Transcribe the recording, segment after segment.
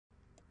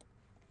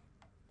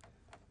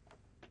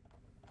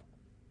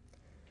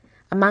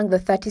Among the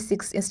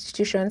 36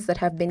 institutions that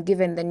have been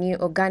given the new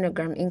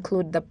organogram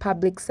include the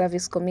Public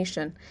Service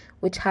Commission,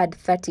 which had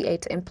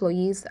 38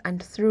 employees,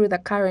 and through the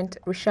current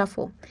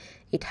reshuffle,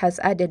 it has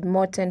added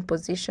more 10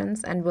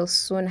 positions and will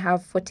soon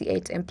have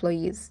 48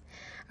 employees.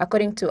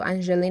 According to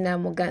Angelina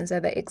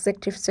Muganza, the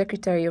Executive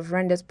Secretary of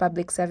Rwanda's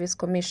Public Service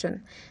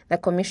Commission, the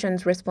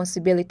Commission's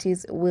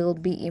responsibilities will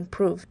be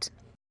improved.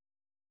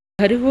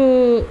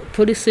 Hariho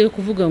police yo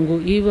kuvuga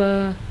ngo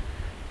iba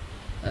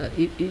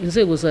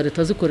inzego za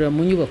leta zikorera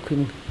mu nyubako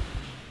imwe.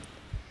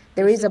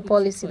 There is a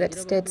policy that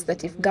states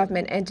that if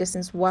government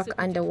agencies work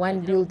under one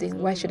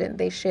building, why shouldn't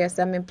they share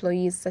some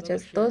employees, such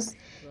as those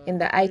in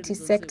the IT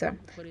sector,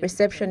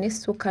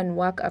 receptionists who can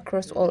work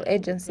across all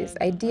agencies?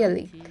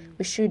 Ideally,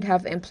 we should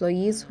have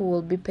employees who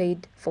will be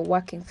paid for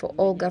working for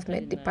all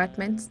government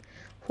departments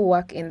who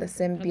work in the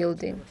same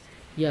building.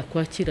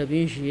 Yakwakira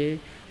binjiye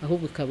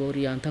ahubwo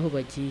ikabaorienta aho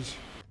bagiye.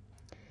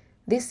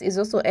 This is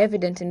also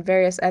evident in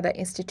various other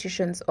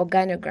institutions'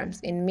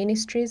 organograms in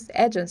ministries,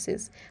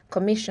 agencies,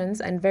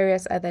 commissions, and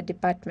various other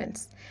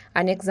departments.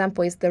 An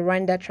example is the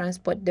Rwanda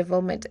Transport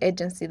Development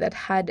Agency that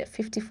had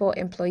 54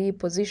 employee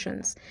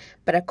positions,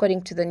 but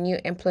according to the new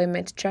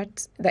employment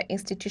chart, the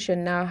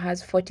institution now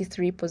has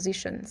 43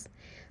 positions.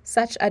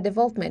 Such a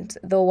development,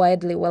 though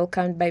widely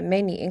welcomed by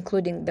many,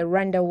 including the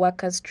Rwanda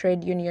Workers'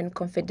 Trade Union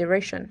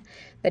Confederation,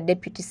 the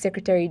Deputy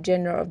Secretary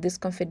General of this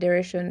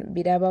confederation,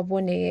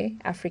 Birababoneye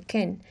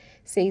Africaine,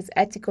 says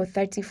Article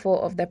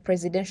 34 of the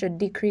Presidential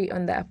Decree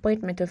on the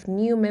appointment of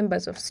new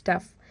members of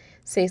staff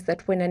says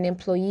that when an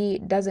employee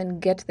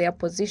doesn't get their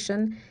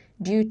position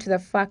due to the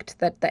fact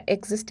that the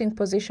existing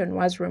position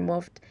was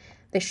removed,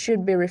 they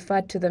should be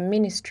referred to the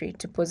ministry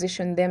to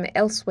position them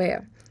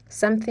elsewhere,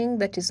 something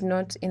that is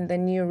not in the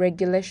new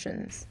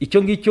regulations.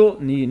 Icyo ngicyo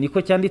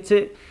niko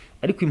cyanditse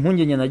ariko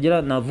impungenge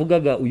nagira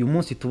navugaga uyu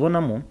munsi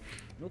tubonamo.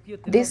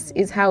 This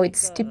is how it's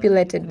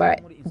stipulated,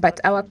 but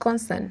our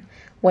concern,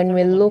 when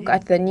we look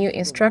at the new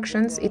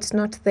instructions, it's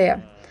not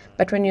there.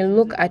 But when you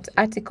look at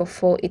Article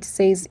 4, it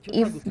says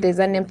if there's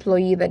an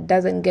employee that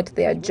doesn't get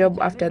their job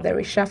after the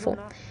reshuffle,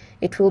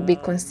 it will be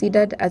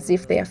considered as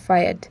if they are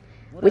fired,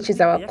 which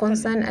is our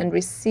concern, and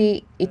we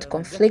see it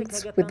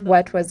conflicts with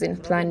what was in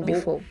plan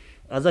before.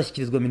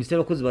 Azashyikirizwa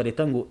Minisiteri y'Abakozi ba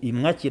Leta ngo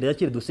imwakire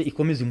yakire dosiye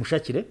ikomeze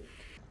imushakire.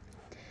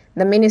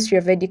 The Ministry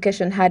of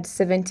Education had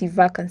 70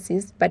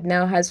 vacancies, but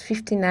now has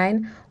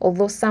 59,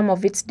 although some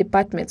of its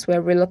departments were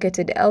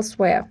relocated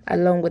elsewhere,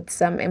 along with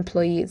some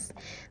employees.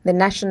 The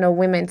National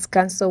Women's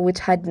Council, which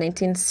had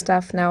 19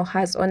 staff, now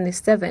has only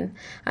 7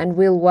 and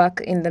will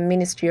work in the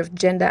Ministry of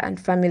Gender and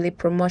Family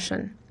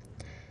Promotion.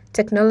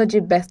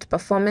 Technology-based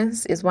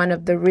performance is one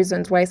of the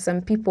reasons why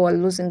some people are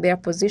losing their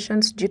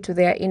positions due to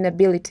their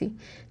inability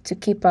to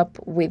keep up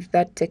with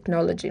that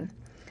technology.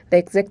 The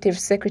Executive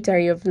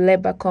Secretary of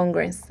Labour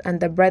Congress and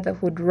the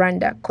Brotherhood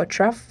Rwanda,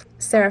 COTRAF,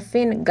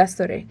 Seraphine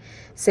Gasore,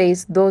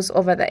 says those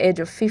over the age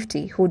of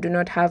 50 who do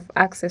not have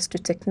access to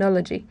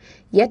technology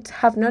yet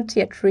have not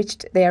yet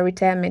reached their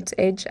retirement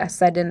age are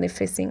suddenly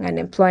facing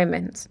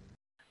unemployment.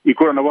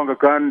 Ikoranabuhanga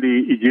kandi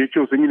igihe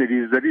cyose nyine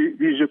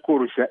rije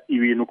koroshya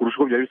ibintu kurusha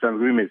uko byari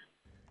bisanzwe bimeze.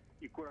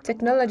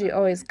 Technology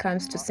always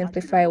comes to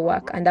simplify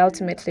work and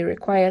ultimately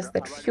requires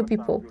that few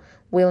people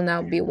will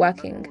now be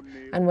working.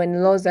 And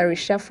when laws are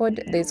reshuffled,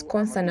 there is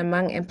concern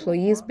among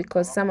employees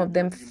because some of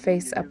them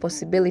face a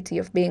possibility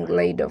of being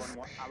laid off,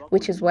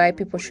 which is why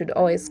people should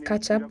always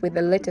catch up with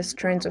the latest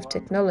trends of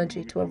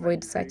technology to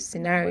avoid such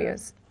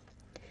scenarios.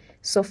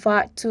 So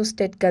far, 2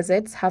 state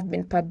gazettes have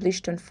been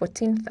published on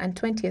 14th and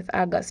 20th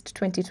August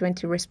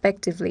 2020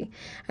 respectively,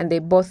 and they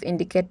both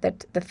indicate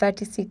that the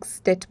 36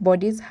 state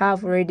bodies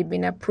have already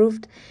been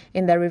approved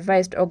in the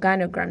revised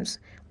organograms,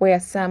 where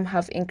some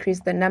have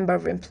increased the number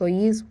of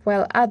employees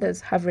while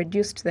others have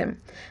reduced them.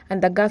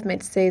 And the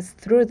government says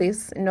through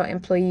this, no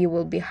employee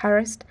will be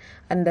harassed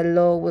and the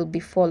law will be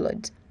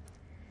followed.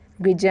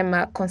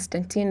 Gwijema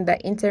Constantine, the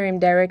interim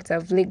director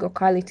of legal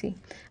quality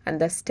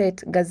and the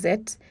State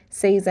Gazette,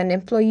 says an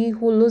employee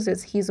who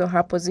loses his or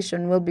her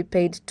position will be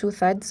paid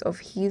 2/3 of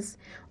his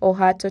or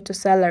her total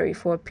salary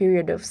for a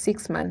period of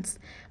 6 months,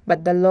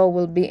 but the law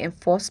will be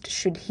enforced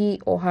should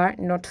he or her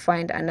not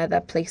find another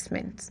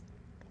placement.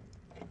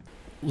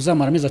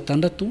 Uzamara amezi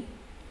 6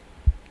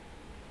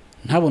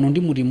 ntabona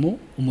undi murimo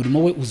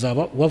we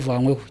uzaba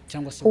wavanyweho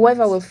cyangwa se.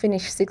 Whoever will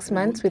finish 6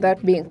 months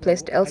without being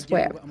placed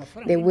elsewhere,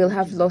 they will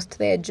have lost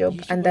their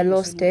job, and the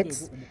law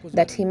states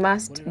that he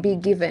must be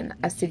given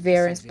a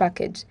severance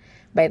package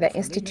by the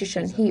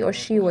institution he or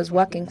she was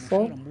working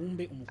for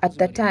at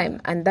the time,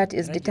 and that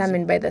is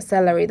determined by the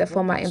salary the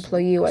former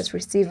employee was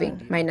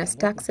receiving, minus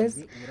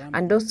taxes,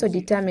 and also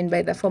determined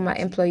by the former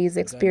employee's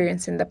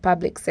experience in the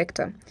public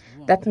sector.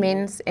 That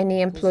means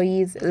any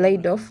employees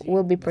laid off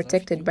will be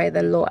protected by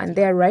the law and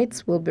their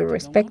rights will be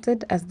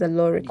respected as the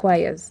law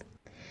requires.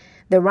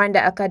 The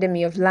Rwanda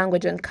Academy of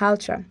Language and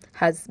Culture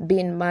has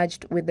been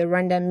merged with the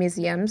Rwanda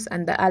Museums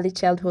and the Early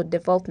Childhood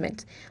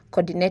Development,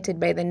 coordinated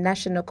by the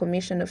National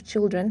Commission of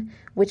Children,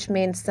 which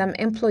means some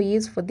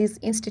employees for these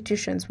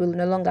institutions will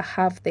no longer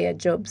have their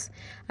jobs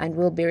and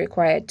will be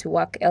required to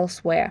work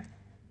elsewhere.